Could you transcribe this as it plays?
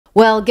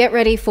Well, get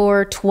ready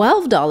for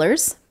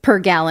 $12 per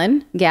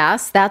gallon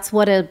gas. That's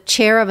what a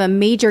chair of a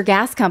major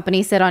gas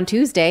company said on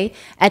Tuesday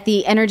at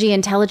the Energy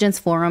Intelligence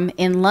Forum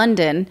in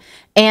London.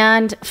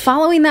 And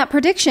following that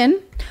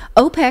prediction,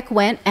 OPEC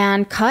went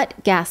and cut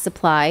gas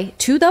supply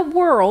to the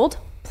world,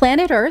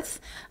 planet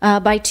Earth,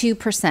 by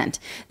 2%.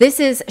 This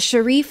is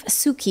Sharif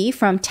Suki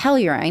from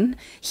Tellurian.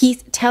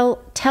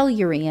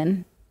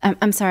 Tellurian.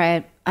 I'm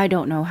sorry, I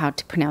don't know how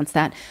to pronounce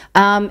that.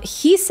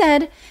 He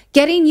said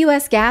getting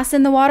U.S. gas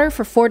in the water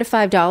for $4 to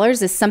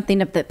 $5 is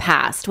something of the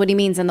past. What he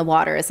means in the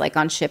water is like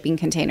on shipping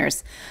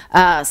containers.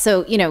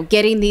 So,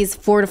 getting these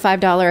 $4 to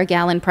 $5 a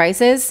gallon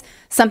prices,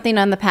 something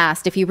on the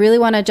past. If you really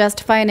want to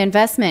justify an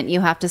investment,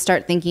 you have to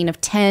start thinking of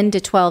 $10 to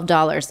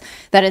 $12.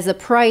 That is a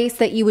price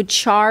that you would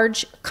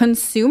charge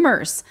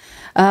consumers.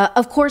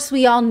 Of course,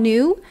 we all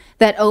knew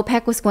that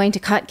OPEC was going to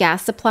cut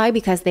gas supply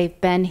because they've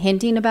been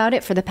hinting about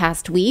it for the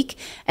past week.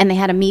 And they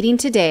had a meeting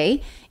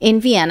today in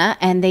Vienna,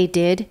 and they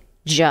did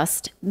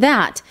just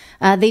that.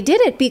 They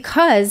did it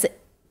because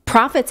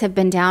profits have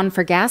been down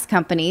for gas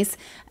companies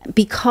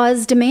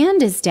because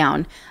demand is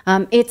down.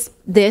 It's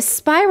this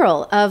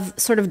spiral of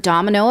sort of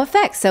domino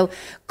effect. So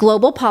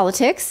global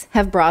politics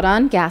have brought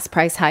on gas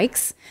price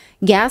hikes.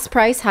 Gas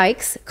price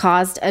hikes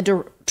caused a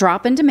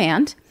drop in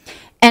demand.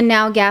 And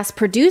now gas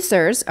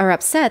producers are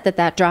upset that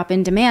that drop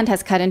in demand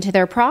has cut into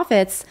their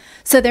profits.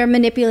 So they're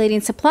manipulating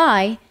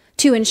supply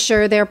to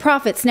ensure their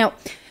profits. Now,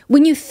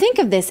 when you think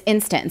of this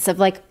instance of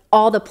like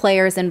all the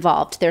players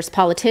involved, there's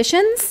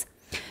politicians,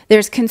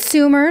 there's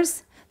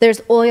consumers,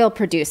 there's oil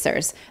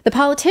producers. The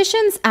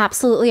politicians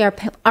absolutely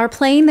are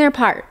playing their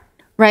part,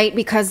 right?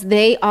 Because of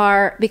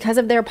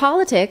their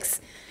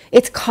politics,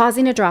 it's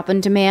causing a drop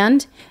in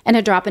demand and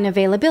a drop in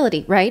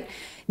availability, right?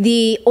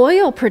 The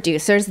oil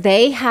producers,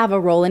 they have a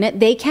role in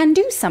it. They can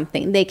do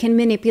something. They can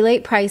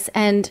manipulate price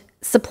and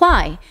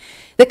supply.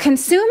 The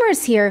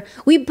consumers here,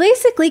 we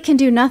basically can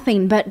do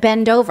nothing but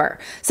bend over.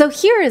 So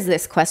here is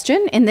this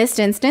question in this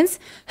instance: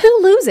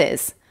 who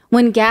loses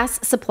when gas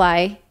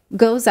supply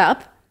goes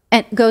up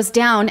and goes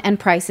down and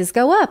prices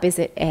go up? Is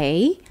it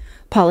A,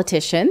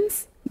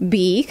 politicians,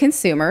 B,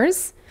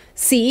 consumers,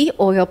 C,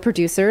 oil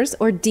producers,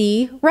 or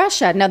D,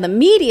 Russia? Now the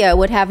media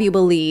would have you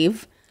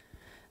believe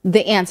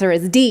the answer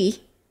is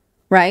D,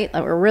 right?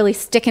 We're really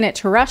sticking it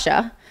to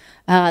Russia.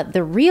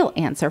 The real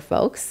answer,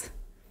 folks,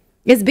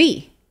 is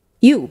B.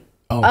 You.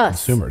 Oh,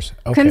 us. consumers.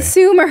 Okay.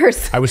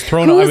 Consumers. I was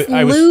thrown. Who's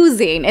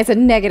losing? It's a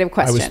negative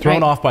question. I was thrown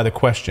right? off by the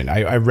question.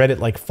 I read it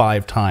like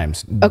 5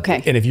 times.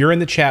 Okay. And if you're in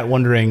the chat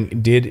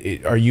wondering,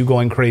 are you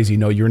going crazy?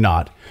 No, you're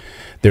not.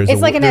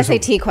 It's like an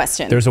SAT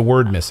question. There's a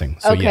word missing.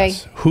 So okay.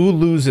 Yes. Who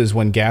loses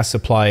when gas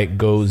supply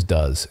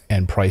does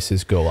and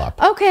prices go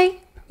up? Okay.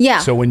 Yeah.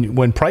 So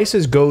when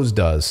prices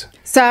does.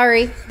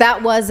 Sorry,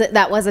 that was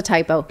a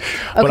typo. Okay.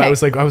 But I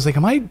was like,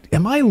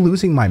 am I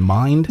losing my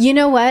mind? You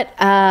know what?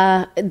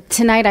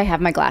 Tonight I have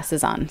my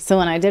glasses on. So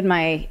when I did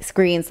my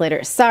screens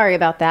later, sorry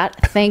about that.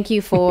 Thank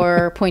you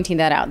for pointing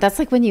that out. That's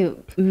like when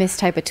you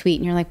mistype a tweet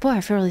and you're like, boy,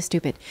 I feel really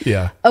stupid.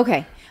 Yeah.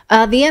 Okay.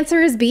 The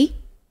answer is B.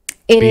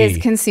 It is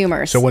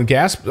consumers. So when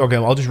okay,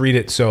 I'll just read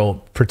it. So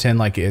pretend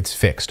like it's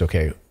fixed.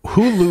 Okay.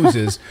 Who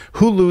loses?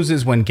 Who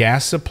loses when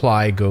gas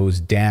supply goes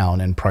down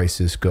and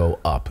prices go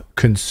up?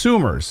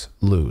 Consumers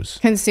lose.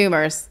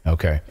 Consumers.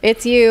 Okay.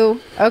 It's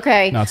you.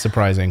 Okay. Not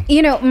surprising.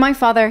 My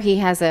father, he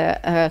has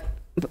a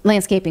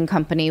landscaping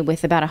company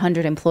with about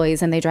 100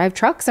 employees, and they drive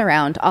trucks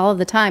around all of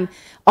the time,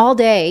 all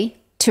day,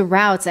 to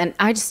routes, and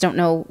I just don't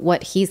know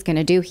what he's going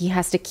to do. He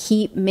has to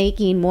keep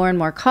making more and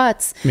more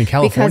cuts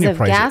because of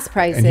gas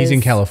prices. And he's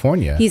in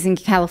California. He's in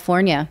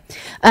California.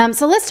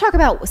 So let's talk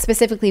about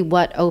specifically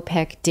what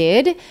OPEC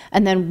did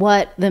and then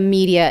what the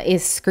media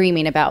is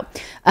screaming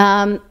about.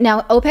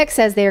 Now, OPEC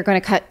says they are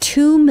going to cut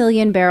 2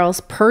 million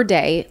barrels per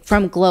day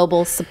from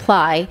global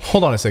supply.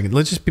 Hold on a second.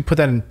 Let's just put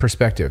that in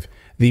perspective.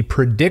 The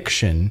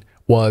prediction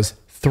was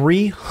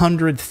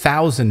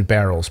 300,000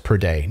 barrels per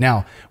day.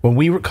 Now, when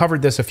we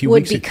covered this a few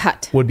weeks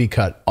ago, would be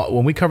cut.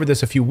 When we covered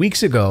this a few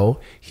weeks ago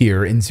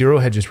here in Zero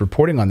Hedge's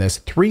reporting on this,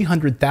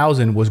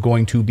 300,000 was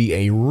going to be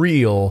a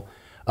real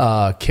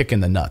kick in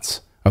the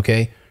nuts.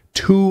 Okay,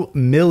 2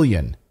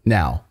 million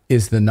now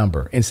is the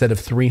number instead of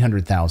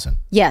 300,000.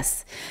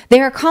 Yes,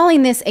 they are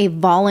calling this a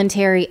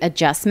voluntary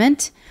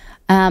adjustment.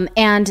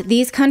 And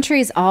these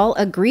countries all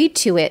agreed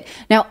to it.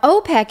 Now,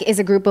 OPEC is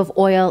a group of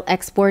oil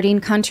exporting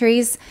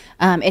countries.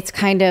 It's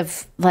kind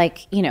of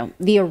like,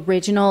 the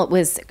original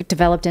was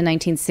developed in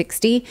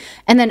 1960.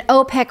 And then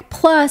OPEC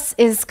Plus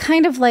is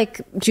kind of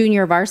like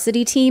junior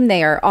varsity team.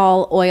 They are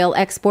all oil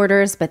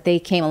exporters, but they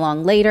came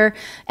along later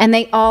and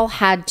they all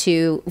had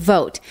to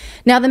vote.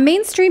 Now, the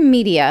mainstream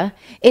media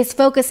is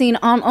focusing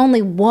on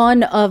only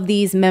one of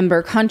these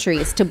member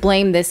countries to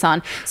blame this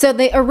on. So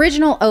the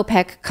original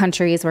OPEC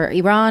countries were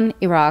Iran,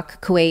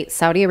 Iraq, Kuwait,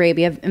 Saudi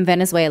Arabia, and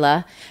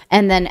Venezuela,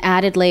 and then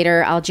added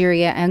later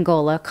Algeria,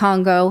 Angola,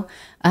 Congo,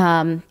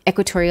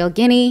 Equatorial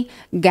Guinea,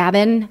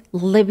 Gabon,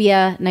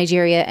 Libya,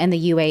 Nigeria, and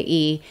the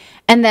UAE.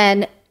 And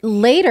then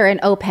later in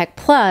OPEC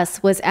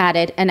Plus was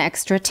added an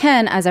extra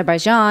 10,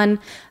 Azerbaijan,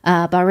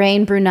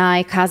 Bahrain,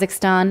 Brunei,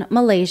 Kazakhstan,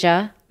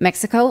 Malaysia,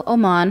 Mexico,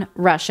 Oman,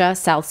 Russia,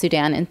 South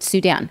Sudan, and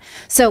Sudan.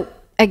 So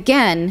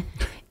again,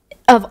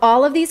 of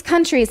all of these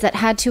countries that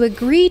had to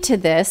agree to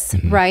this,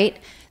 right,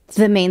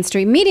 the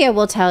mainstream media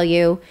will tell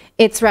you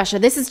it's Russia.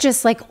 This is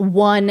just like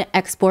one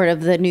export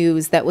of the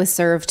news that was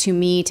served to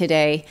me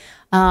today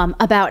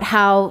about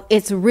how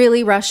it's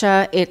really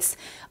Russia. It's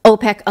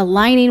OPEC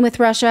aligning with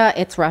Russia.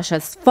 It's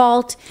Russia's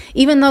fault,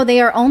 even though they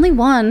are only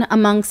one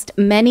amongst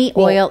many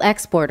oil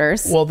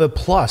exporters. Well, the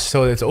plus,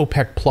 so it's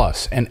OPEC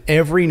plus, and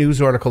every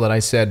news article that I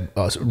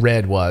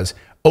read was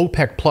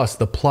OPEC plus.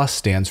 The plus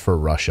stands for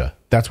Russia.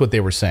 That's what they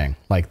were saying.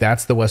 Like,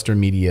 that's the Western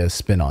media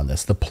spin on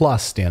this. The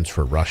plus stands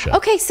for Russia.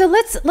 Okay, so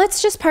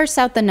let's just parse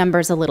out the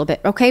numbers a little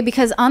bit, okay?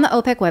 Because on the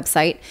OPEC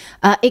website,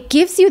 it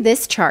gives you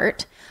this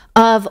chart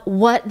of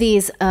what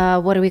these,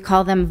 what do we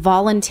call them?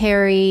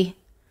 Voluntary,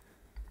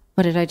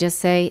 what did I just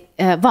say?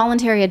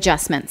 Voluntary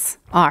adjustments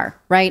are,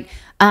 right?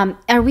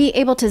 Are we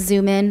able to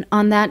zoom in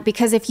on that?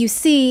 Because if you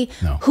see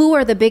who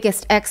are the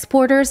biggest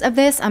exporters of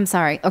this, I'm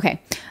sorry, okay.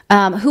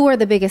 Who are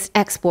the biggest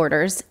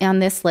exporters on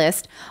this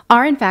list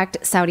are in fact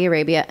Saudi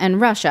Arabia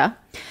and Russia.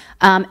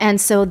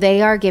 And so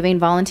they are giving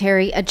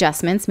voluntary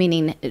adjustments,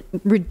 meaning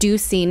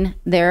reducing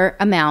their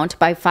amount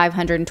by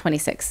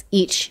 526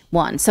 each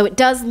one. So it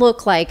does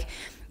look like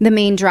the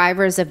main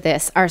drivers of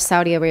this are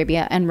Saudi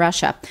Arabia and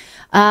Russia.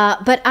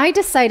 But I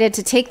decided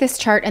to take this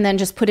chart and then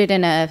just put it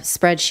in a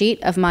spreadsheet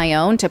of my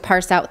own to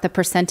parse out the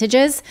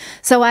percentages.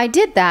 So I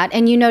did that,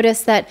 and you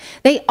notice that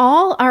they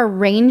all are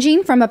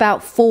ranging from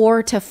about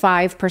 4 to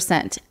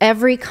 5%.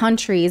 Every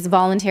country's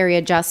voluntary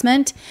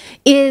adjustment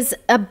is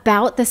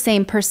about the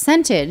same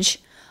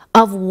percentage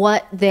of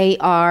what they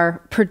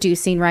are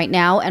producing right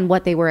now and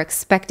what they were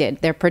expected,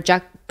 their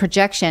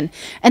projection.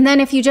 And then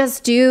if you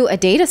just do a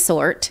data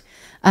sort,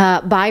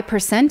 by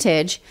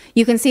percentage,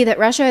 you can see that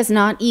Russia is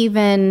not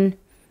even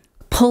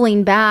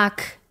pulling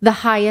back the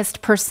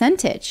highest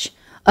percentage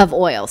of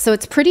oil. So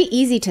it's pretty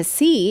easy to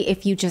see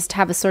if you just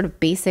have a sort of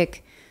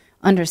basic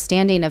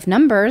understanding of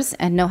numbers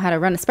and know how to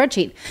run a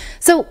spreadsheet.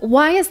 So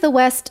why is the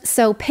West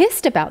so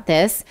pissed about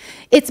this?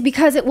 It's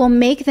because it will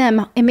make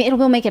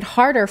it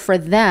harder for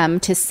them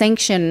to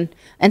sanction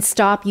and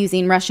stop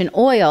using Russian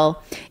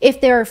oil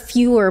if there are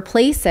fewer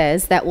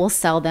places that will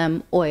sell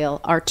them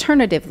oil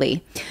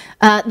alternatively.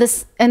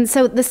 And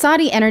so the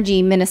Saudi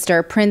energy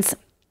minister, Prince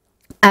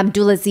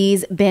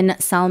Abdulaziz bin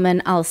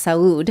Salman Al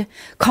Saud,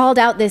 called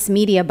out this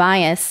media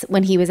bias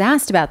when he was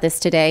asked about this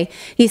today.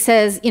 He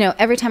says, you know,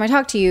 every time I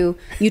talk to you,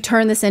 you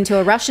turn this into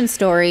a Russian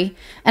story,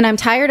 and I'm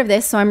tired of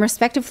this, so I'm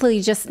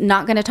respectfully just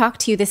not going to talk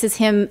to you. This is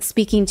him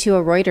speaking to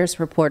a Reuters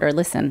reporter.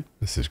 Listen.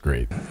 This is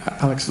great.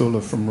 Alex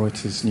Lawler from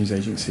Reuters news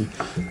agency.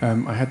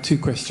 I had two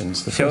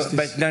questions. The first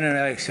is... No,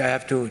 Alex, I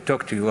have to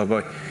talk to you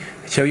about...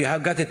 So you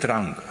have got it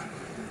wrong.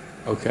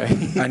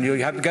 Okay. And you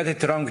have got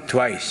it wrong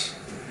twice.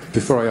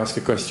 Before I ask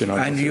a question,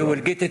 and you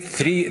will get it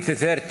the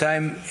third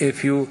time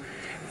if you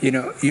did,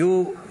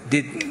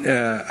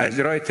 as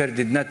Reuters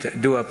did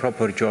not do a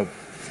proper job.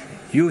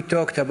 You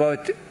talked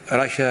about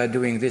Russia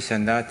doing this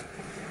and that,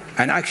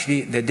 and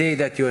actually the day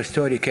that your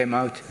story came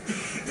out,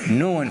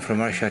 no one from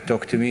Russia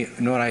talked to me,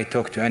 nor I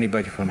talked to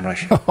anybody from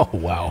Russia. Oh,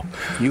 wow.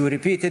 You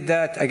repeated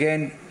that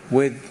again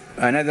with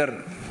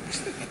another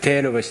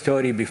tale of a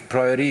story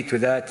prior to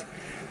that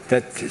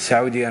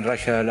Saudi and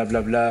Russia, blah,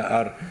 blah, blah,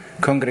 are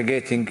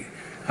congregating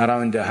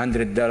around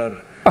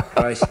 $100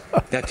 price.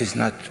 That is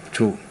not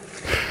true.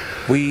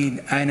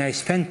 And I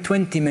spent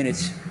 20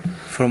 minutes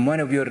from one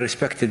of your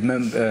respected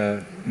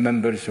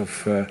members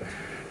of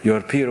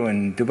your bureau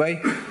in Dubai,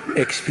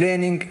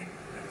 explaining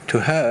to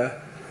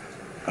her,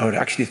 or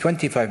actually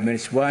 25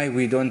 minutes, why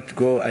we don't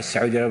go as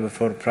Saudi Arabia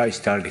for price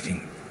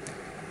targeting.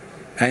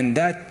 And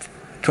that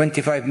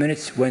 25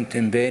 minutes went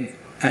in vain,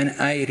 and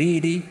I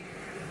really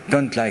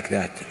don't like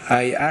that.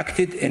 I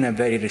acted in a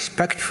very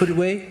respectful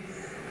way,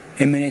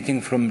 emanating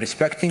from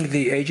respecting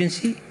the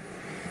agency,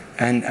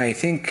 and I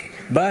think,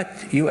 but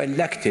you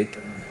elected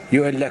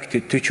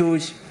to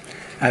choose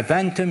a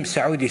phantom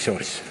Saudi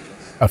source.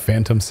 A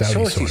phantom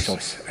Saudi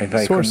source. If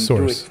I could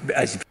do it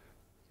as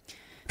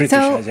British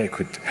as I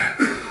could.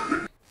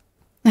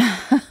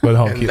 But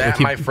and that,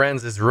 my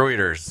friends, is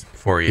Reuters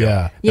for you.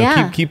 Yeah.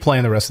 No, keep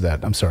playing the rest of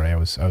that. I'm sorry, I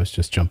was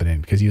just jumping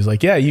in because he was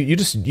like, yeah, you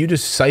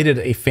just cited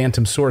a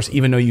phantom source,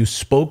 even though you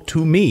spoke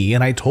to me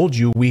and I told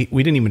you we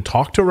didn't even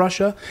talk to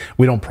Russia.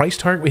 We don't price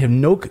target.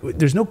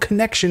 There's no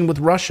connection with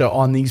Russia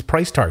on these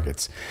price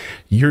targets.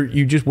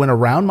 You just went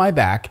around my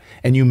back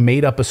and you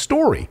made up a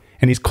story.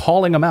 And he's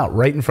calling them out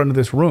right in front of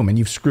this room. And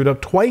you've screwed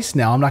up twice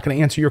now. I'm not going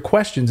to answer your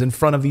questions in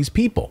front of these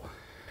people.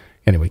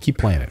 Anyway, keep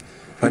playing it.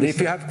 But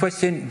if you have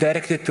questions,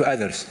 direct it to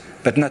others,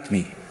 but not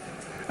me.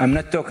 I'm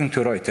not talking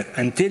to Reuters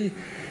until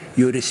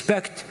you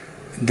respect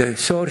the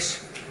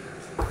source,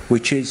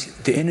 which is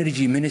the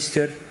energy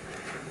minister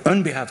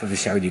on behalf of the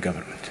Saudi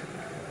government.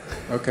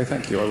 Okay,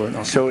 thank you. I won't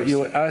ask. So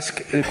you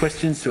ask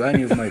questions to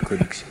any of my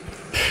colleagues.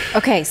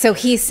 Okay, so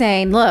he's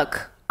saying,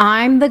 look,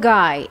 I'm the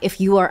guy.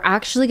 If you are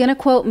actually going to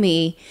quote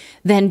me,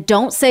 then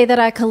don't say that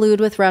I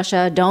collude with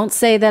Russia. Don't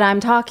say that I'm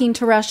talking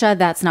to Russia.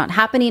 That's not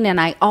happening. And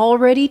I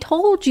already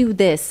told you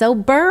this. So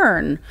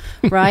burn,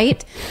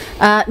 right?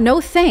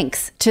 No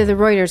thanks to the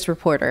Reuters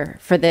reporter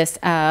for this,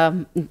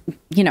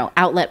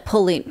 outlet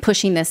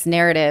pushing this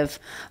narrative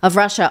of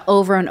Russia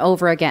over and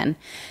over again.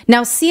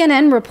 Now,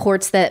 CNN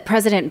reports that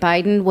President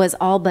Biden was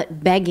all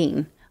but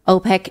begging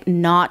OPEC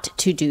not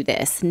to do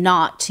this,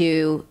 not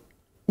to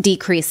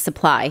decrease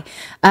supply.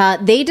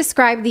 They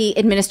describe the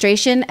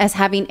administration as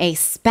having a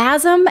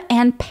spasm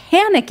and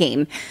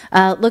panicking.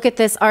 Look at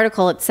this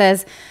article. It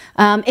says,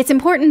 it's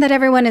important that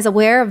everyone is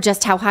aware of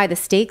just how high the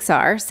stakes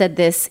are, said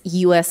this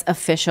U.S.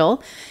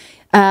 official.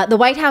 The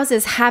White House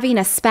is having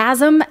a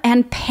spasm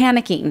and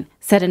panicking,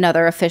 said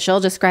another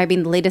official,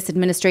 describing the latest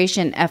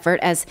administration effort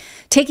as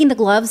taking the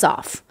gloves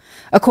off.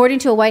 According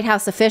to a White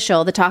House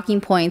official, the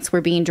talking points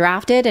were being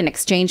drafted and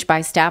exchanged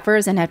by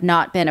staffers and have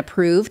not been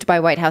approved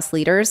by White House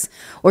leaders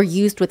or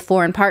used with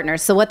foreign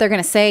partners. So what they're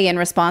going to say in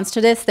response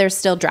to this, they're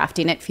still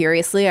drafting it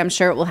furiously. I'm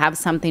sure it will have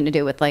something to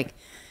do with like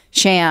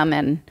sham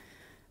and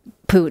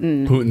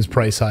Putin's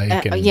price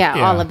hike. And,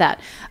 all of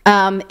that.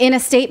 In a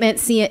statement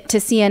to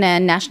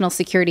CNN, National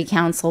Security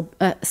Council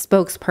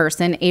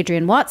spokesperson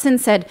Adrian Watson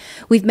said,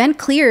 "We've been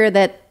clear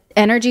that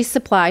energy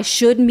supply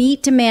should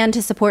meet demand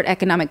to support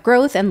economic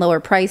growth and lower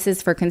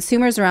prices for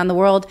consumers around the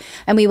world,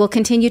 and we will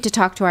continue to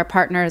talk to our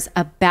partners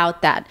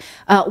about that."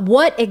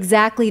 What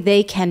exactly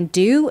they can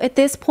do at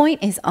this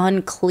point is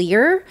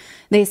unclear.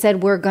 They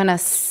said, we're going to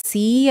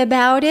see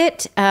about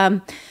it.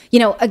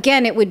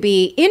 Again, it would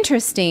be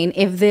interesting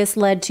if this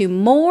led to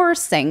more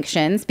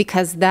sanctions,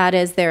 because that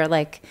is their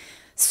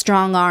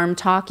strong arm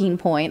talking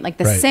point. Like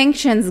the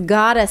sanctions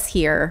got us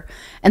here,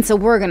 and so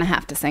we're going to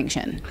have to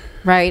sanction,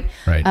 right?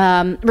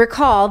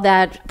 Recall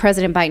that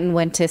President Biden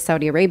went to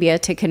Saudi Arabia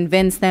to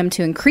convince them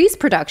to increase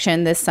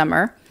production this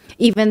summer,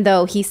 even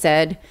though he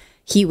said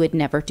he would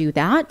never do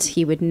that.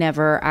 He would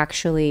never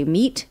actually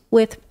meet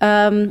with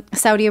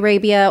Saudi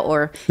Arabia,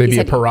 or they'd be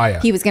a pariah.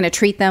 He was going to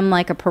treat them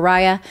like a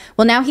pariah.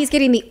 Well, now he's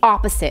getting the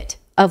opposite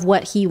of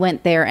what he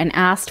went there and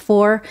asked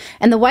for.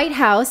 And the White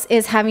House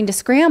is having to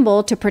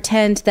scramble to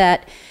pretend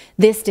that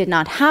this did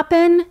not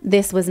happen.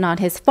 This was not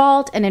his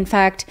fault. And in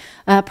fact,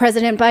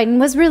 President Biden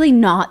was really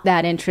not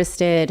that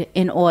interested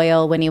in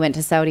oil when he went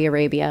to Saudi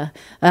Arabia.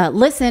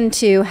 Listen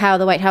to how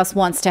the White House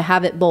wants to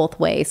have it both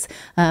ways.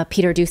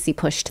 Peter Doocy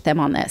pushed them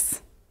on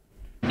this.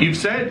 You've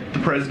said the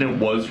president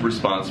was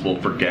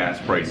responsible for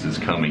gas prices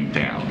coming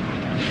down.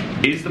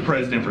 Is the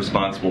president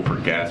responsible for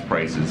gas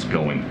prices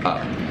going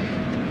up?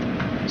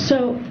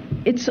 So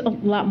it's a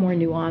lot more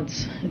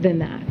nuance than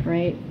that,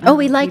 right? Oh,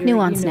 we like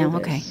nuance now.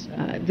 Okay.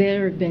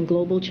 There have been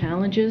global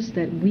challenges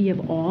that we have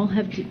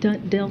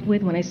dealt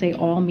with. When I say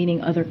all,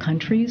 meaning other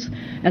countries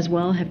as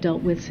well, have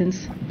dealt with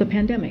since the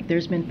pandemic.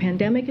 There's been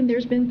pandemic and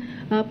there's been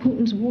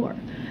Putin's war.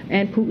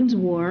 And Putin's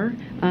war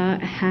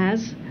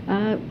has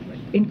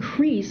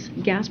increase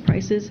gas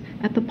prices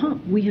at the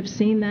pump. We have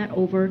seen that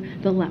over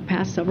the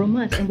past several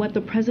months. And what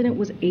the president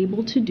was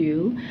able to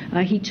do,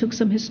 he took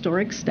some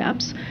historic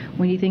steps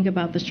when you think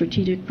about the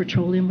Strategic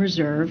Petroleum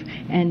Reserve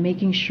and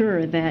making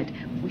sure that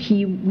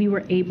we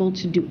were able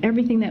to do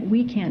everything that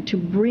we can to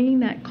bring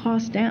that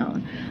cost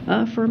down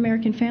for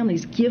American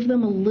families, give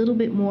them a little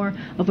bit more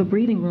of a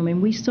breathing room.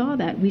 And we saw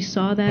that. We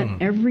saw that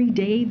every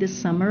day this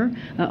summer,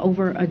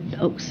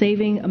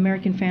 saving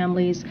American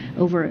families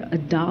over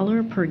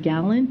 $1 per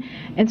gallon.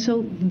 And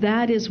so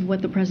that is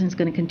what the president's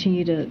going to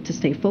continue to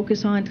stay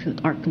focused on,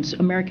 our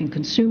American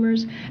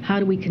consumers. How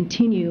do we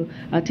continue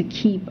to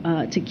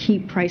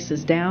keep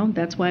prices down?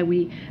 That's why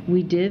we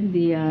did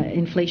the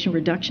Inflation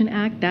Reduction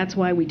Act. That's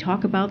why we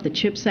talk about the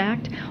CHIPS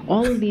Act.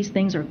 All of these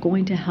things are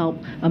going to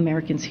help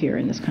Americans here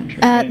in this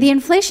country. The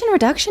Inflation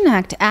Reduction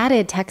Act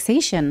added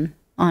taxation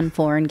on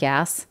foreign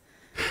gas.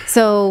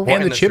 So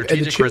and the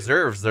strategic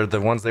reserves, they're the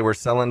ones they were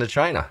selling to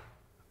China.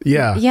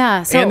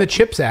 Yeah. So, and the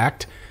CHIPS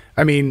Act,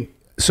 I mean,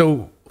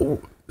 So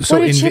what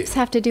do chips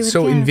have to do with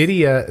gas?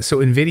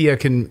 Nvidia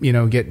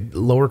can get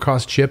lower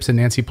cost chips, and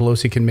Nancy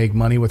Pelosi can make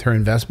money with her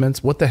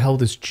investments. What the hell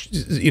does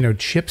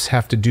chips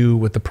have to do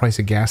with the price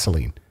of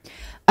gasoline?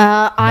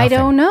 I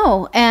don't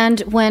know.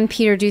 And when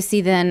Peter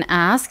Doocy then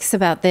asks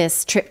about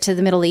this trip to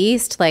the Middle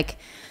East,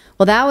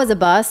 well, that was a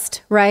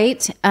bust,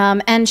 right?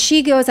 And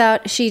she goes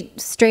out, she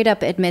straight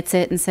up admits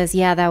it and says,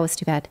 yeah, that was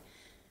too bad.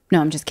 No,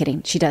 I'm just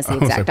kidding. She does the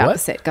exact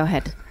opposite. Go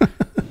ahead.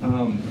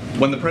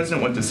 When the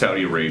president went to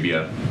Saudi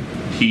Arabia,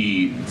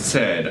 he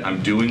said,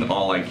 I'm doing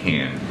all I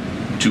can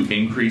to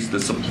increase the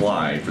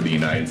supply for the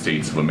United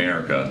States of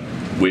America,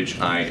 which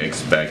I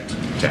expect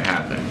to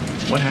happen.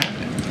 What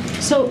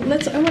happened? So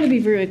I want to be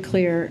very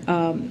clear,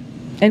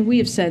 and we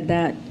have said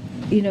that,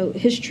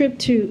 his trip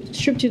to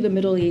the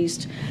Middle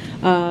East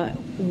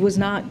was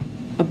not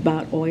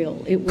about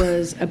oil. It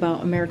was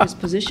about America's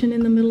position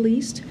in the Middle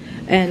East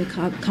and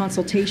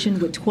consultation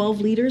with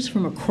 12 leaders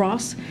from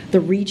across the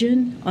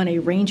region on a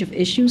range of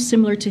issues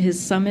similar to his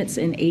summits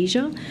in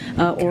Asia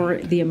or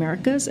the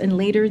Americas, and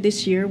later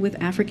this year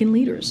with African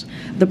leaders.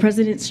 The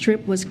president's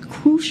trip was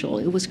crucial.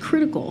 It was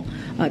critical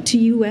to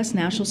U.S.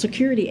 national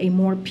security, a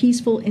more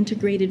peaceful,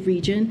 integrated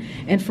region,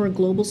 and for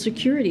global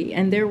security.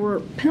 And there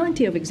were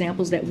plenty of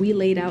examples that we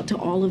laid out to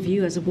all of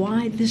you as to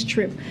why this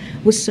trip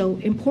was so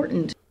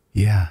important.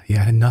 Yeah, it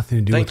had nothing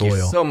to do with oil.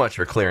 Thank you so much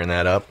for clearing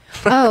that up.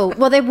 Oh,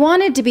 well, they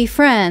wanted to be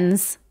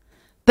friends,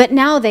 but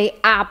now they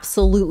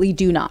absolutely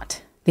do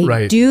not.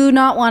 They do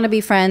not want to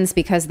be friends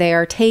because they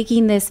are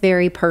taking this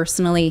very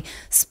personally,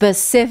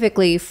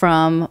 specifically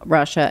from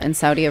Russia and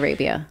Saudi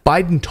Arabia.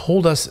 Biden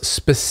told us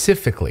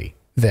specifically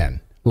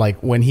then,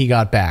 like when he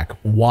got back,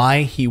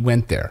 why he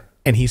went there.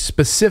 And he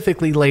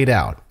specifically laid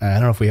out, I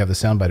don't know if we have the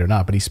soundbite or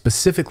not, but he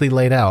specifically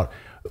laid out,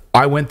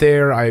 I went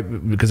there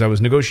because I was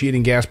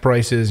negotiating gas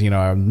prices,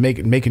 I'm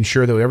making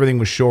sure that everything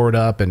was shored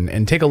up.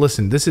 And take a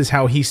listen. This is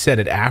how he said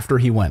it after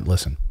he went.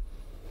 Listen.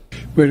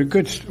 We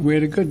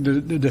had a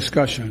good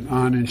discussion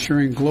on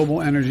ensuring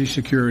global energy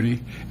security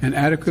and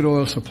adequate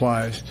oil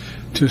supplies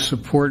to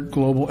support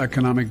global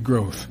economic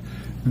growth.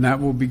 And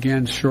that will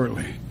begin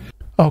shortly.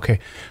 Okay.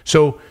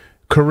 So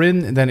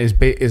Corinne then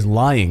is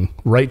lying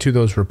right to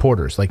those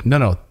reporters. Like,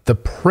 no, the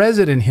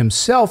president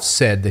himself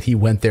said that he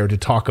went there to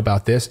talk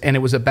about this, and it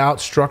was about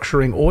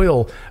structuring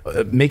oil,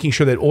 making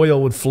sure that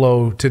oil would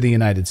flow to the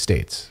United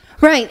States.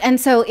 Right. And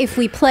so if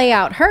we play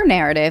out her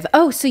narrative,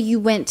 so you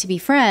went to be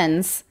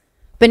friends,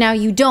 but now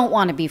you don't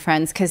want to be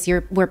friends because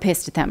we're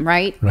pissed at them,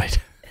 right? Right.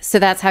 So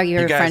that's how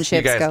your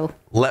friendships go.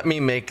 Let me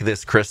make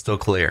this crystal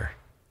clear,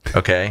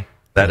 okay?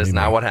 That is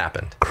not what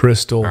happened.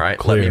 Crystal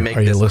clear. Let me make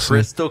this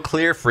crystal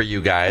clear for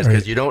you guys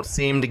because you don't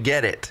seem to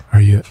get it.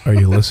 Are you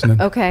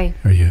listening? Okay.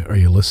 Are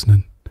you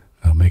listening?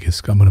 I'm going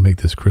to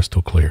make this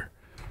crystal clear.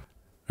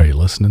 Are you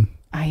listening?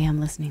 I am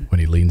listening. When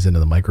he leans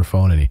into the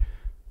microphone and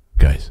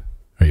guys,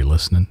 are you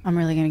listening? I'm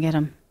really going to get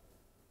them.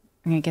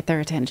 I'm going to get their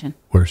attention.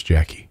 Where's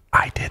Jackie?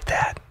 I did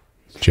that.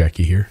 Is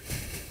Jackie here?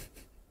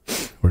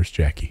 Where's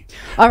Jackie?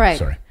 All right.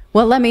 Sorry.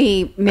 Well, let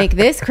me make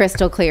this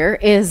crystal clear,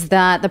 is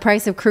that the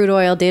price of crude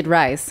oil did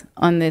rise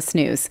on this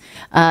news.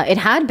 It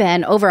had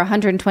been over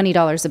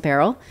 $120 a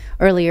barrel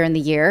earlier in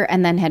the year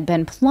and then had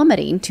been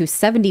plummeting to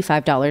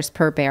 $75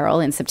 per barrel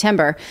in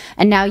September.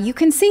 And now you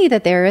can see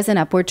that there is an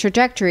upward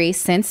trajectory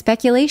since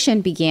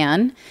speculation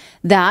began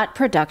that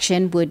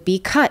production would be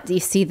cut. You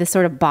see the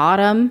sort of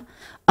bottom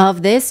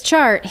of this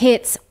chart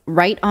hits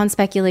right on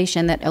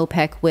speculation that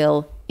OPEC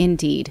will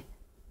indeed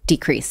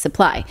decrease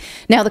supply.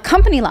 Now, the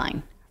company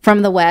line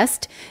from the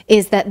West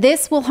is that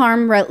this will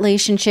harm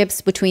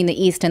relationships between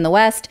the East and the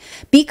West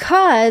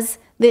because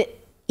the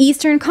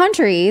Eastern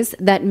countries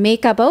that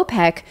make up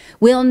OPEC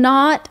will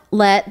not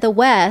let the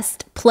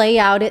West play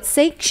out its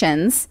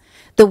sanctions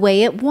the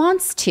way it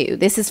wants to.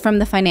 This is from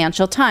the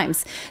Financial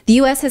Times. The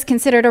U.S. has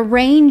considered a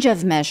range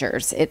of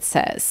measures, it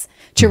says,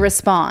 to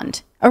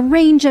respond. A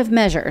range of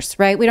measures,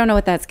 right? We don't know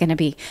what that's going to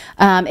be.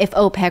 If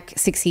OPEC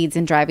succeeds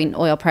in driving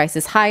oil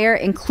prices higher,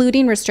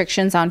 including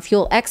restrictions on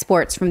fuel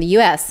exports from the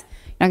U.S.,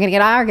 not going to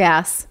get our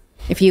gas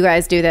if you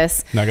guys do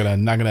this. Not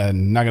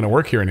gonna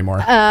work here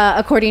anymore.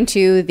 According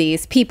to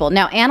these people.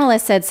 Now,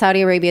 analysts said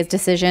Saudi Arabia's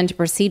decision to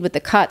proceed with the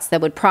cuts that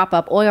would prop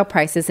up oil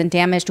prices and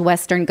damaged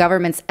Western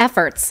governments'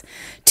 efforts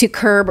to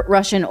curb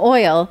Russian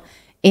oil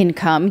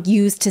income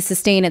used to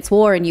sustain its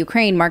war in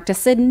Ukraine marked a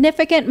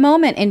significant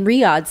moment in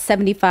Riyadh's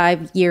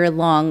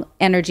 75-year-long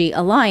energy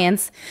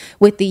alliance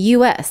with the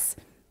U.S.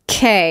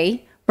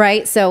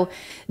 Right? So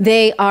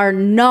they are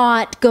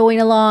not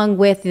going along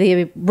with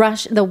the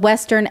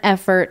Western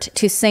effort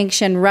to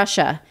sanction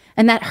Russia.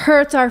 And that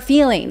hurts our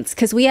feelings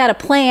because we had a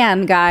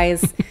plan,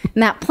 guys.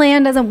 And that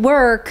plan doesn't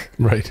work.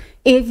 Right.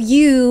 If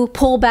you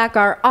pull back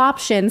our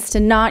options to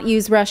not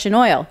use Russian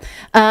oil.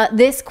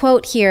 This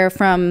quote here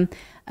from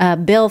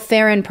Bill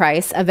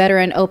Fahrenprice, a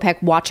veteran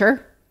OPEC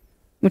watcher,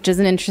 which is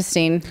an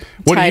interesting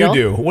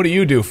title. What do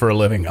you do for a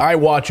living? I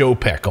watch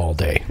OPEC all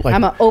day. Like,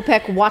 I'm an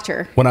OPEC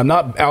watcher. When I'm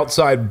not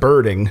outside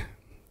birding,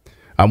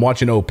 I'm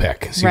watching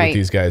OPEC. See what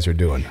these guys are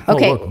doing.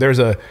 Okay. Oh, look, there's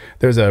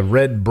a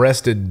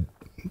red-breasted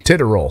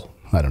titterole.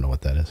 I don't know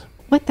what that is.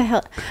 What the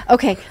hell?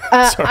 Okay,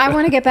 I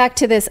want to get back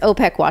to this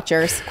OPEC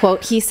watcher's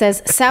quote. He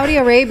says, Saudi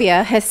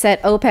Arabia has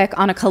set OPEC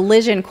on a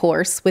collision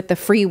course with the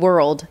free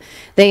world.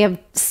 They have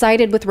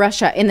sided with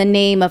Russia in the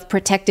name of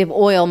protective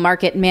oil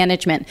market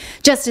management.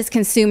 Just as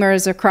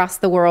consumers across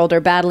the world are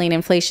battling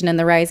inflation and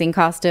the rising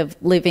cost of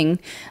living,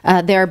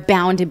 there are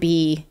bound to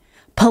be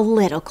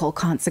political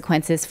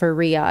consequences for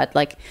Riyadh.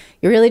 Like,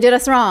 you really did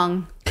us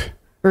wrong,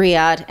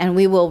 Riyadh, and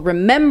we will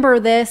remember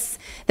this,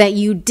 that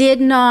you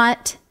did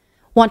not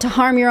want to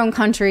harm your own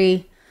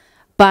country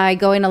by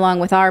going along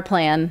with our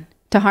plan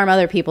to harm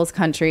other people's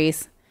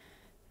countries.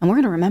 And we're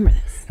going to remember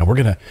this. And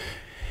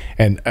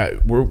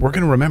we're going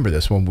to remember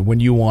this when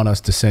you want us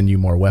to send you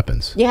more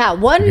weapons. Yeah,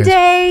 one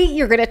day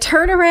you're going to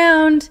turn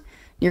around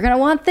You're going to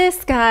want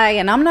this guy,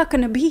 and I'm not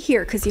going to be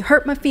here because you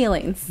hurt my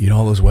feelings. You know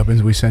all those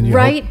weapons we send you?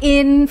 Right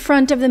in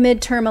front of the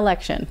midterm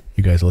election.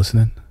 You guys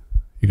listening?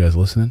 You guys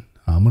listening?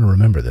 I'm going to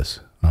remember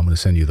this. I'm going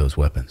to send you those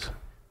weapons.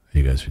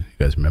 You guys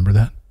remember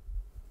that?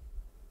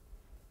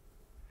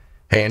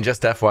 Hey, and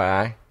just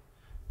FYI,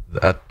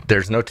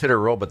 there's no titter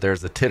roll, but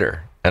there's a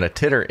titter. And a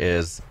titter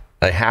is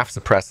a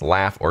half-suppressed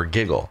laugh or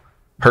giggle.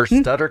 Her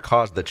stutter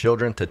caused the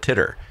children to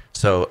titter.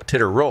 So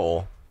titter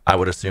roll, I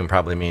would assume,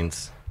 probably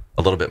means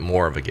a little bit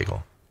more of a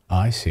giggle.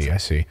 I see.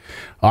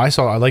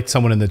 I liked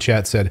someone in the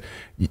chat said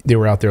they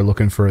were out there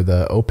looking for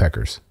the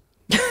OPECers.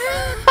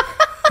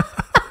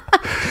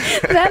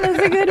 That is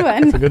a good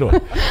one. That's a good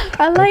one.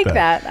 I like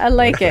that. I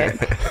like it.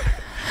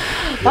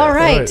 Yes. All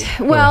right.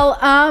 Well,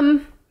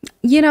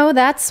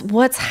 that's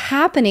what's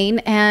happening,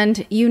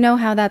 and you know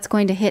how that's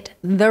going to hit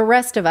the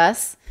rest of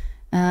us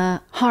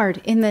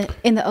hard in the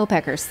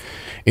OPECers.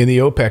 In the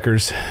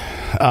OPECers.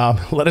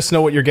 Let us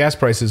know what your gas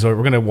prices are.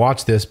 We're going to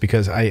watch this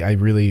because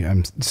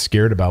I'm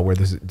scared about where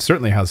this,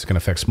 certainly how this is going to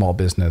affect small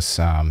business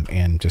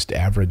and just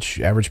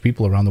average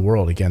people around the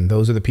world. Again,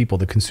 those are the people,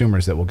 the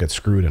consumers, that will get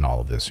screwed in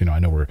all of this. I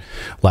know we're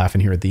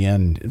laughing here at the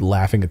end,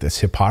 laughing at this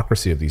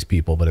hypocrisy of these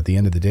people, but at the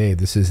end of the day,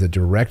 this is a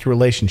direct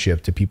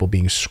relationship to people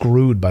being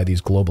screwed by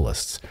these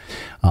globalists.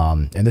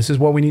 And this is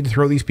what we need to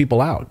throw these people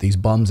out, these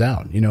bums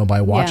out,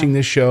 by watching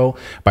this show,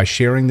 by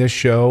sharing this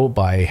show,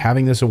 by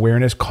having this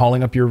awareness,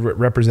 calling up your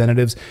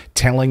representatives,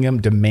 telling them,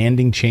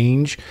 demanding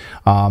change.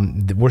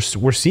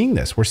 We're seeing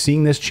this. We're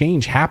seeing this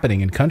change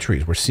happening in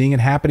countries. We're seeing it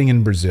happening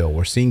in Brazil.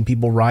 We're seeing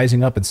people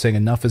rising up and saying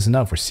enough is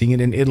enough. We're seeing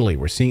it in Italy.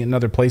 We're seeing it in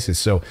other places.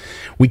 So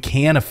we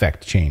can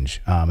affect change.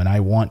 And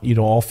I want you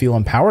to all feel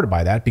empowered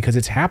by that because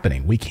it's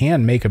happening. We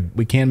can make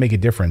a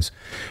difference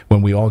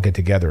when we all get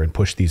together and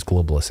push these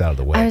globalists out of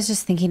the way. I was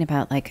just thinking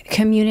about like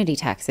community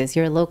taxes,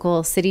 your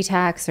local city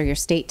tax or your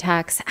state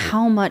tax,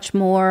 how much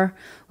more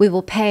we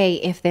will pay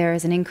if there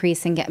is an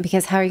increase in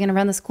because how are you going to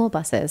run the school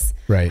buses?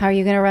 Right. How are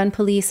you going to run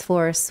police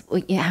force?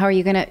 How are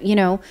you going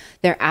to,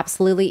 there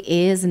absolutely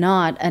is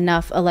not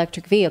enough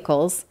electric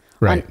vehicles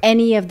on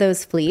any of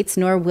those fleets,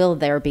 nor will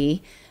there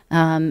be.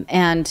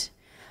 And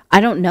I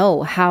don't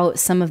know how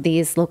some of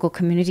these local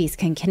communities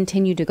can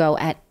continue to go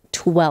at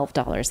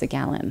 $12 a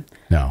gallon.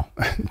 No,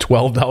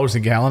 $12 a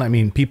gallon. I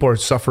mean, people are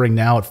suffering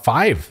now at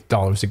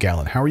 $5 a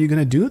gallon. How are you going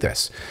to do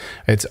this?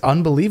 It's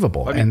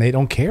unbelievable, and they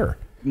don't care.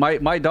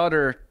 My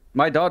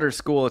daughter's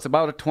school, it's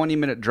about a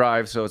 20-minute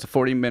drive, so it's a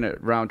 40-minute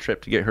round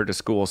trip to get her to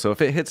school. So if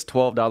it hits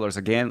 $12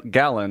 a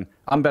gallon,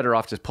 I'm better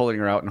off just pulling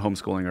her out and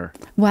homeschooling her.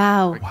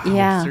 Wow.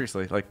 Yeah.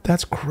 Seriously,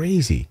 that's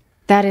crazy.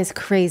 That is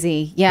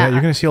crazy. Yeah.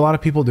 You're going to see a lot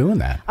of people doing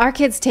that. Our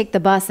kids take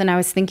the bus, and I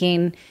was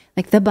thinking,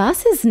 the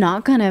bus is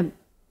not going to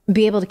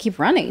be able to keep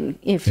running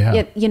if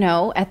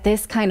at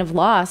this kind of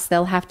loss.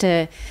 They'll have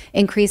to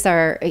increase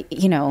our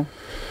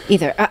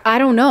either I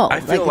don't know,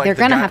 they're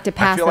gonna have to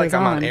pass those on. I feel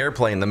like I'm on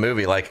Airplane, the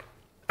movie,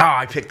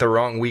 I picked the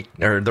wrong week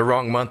or the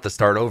wrong month to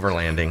start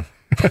overlanding.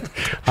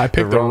 I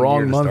picked the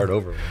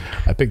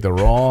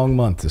wrong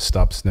month to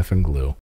stop sniffing glue.